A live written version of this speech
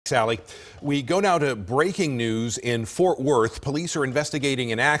Thanks, Allie. We go now to breaking news in Fort Worth. Police are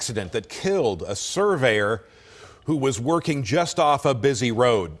investigating an accident that killed a surveyor who was working just off a busy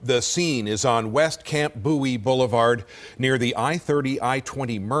road. The scene is on West Camp Bowie Boulevard near the I-30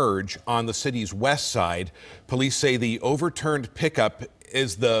 I-20 merge on the city's west side. Police say the overturned pickup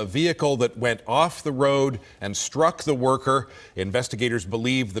is the vehicle that went off the road and struck the worker. Investigators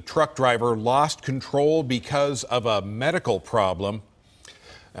believe the truck driver lost control because of a medical problem.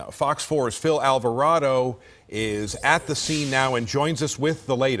 Now, Fox 4's Phil Alvarado is at the scene now and joins us with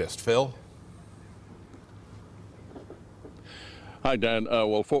the latest. Phil? Hi, Dan.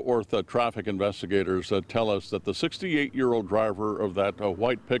 Well, Fort Worth traffic investigators tell us that the 68-year-old driver of that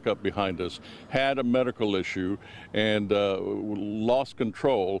white pickup behind us had a medical issue and lost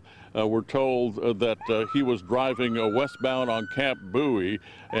control. We're told that he was driving westbound on Camp Bowie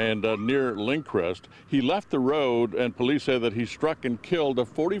and near Lincrest. He left the road, and police say that he struck and killed a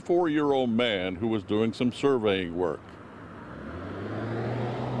 44-year-old man who was doing some surveying work.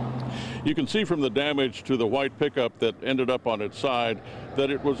 You can see from the damage to the white pickup that ended up on its side that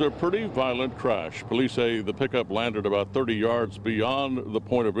it was a pretty violent crash. Police say the pickup landed about 30 yards beyond the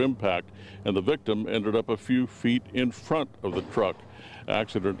point of impact, and the victim ended up a few feet in front of the truck.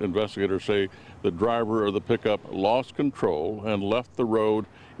 Accident investigators say the driver of the pickup lost control and left the road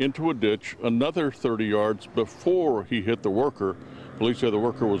into a ditch another 30 yards before he hit the worker. Police say the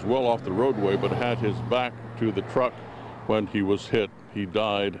worker was well off the roadway but had his back to the truck when he was hit. He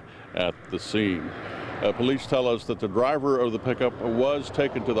died at the scene. Police tell us that the driver of the pickup was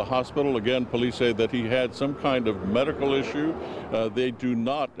taken to the hospital. Again, police say that he had some kind of medical issue. They do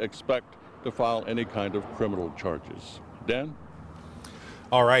not expect to file any kind of criminal charges. Dan?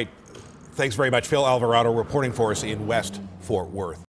 All right. Thanks very much, Phil Alvarado, reporting for us in West Fort Worth.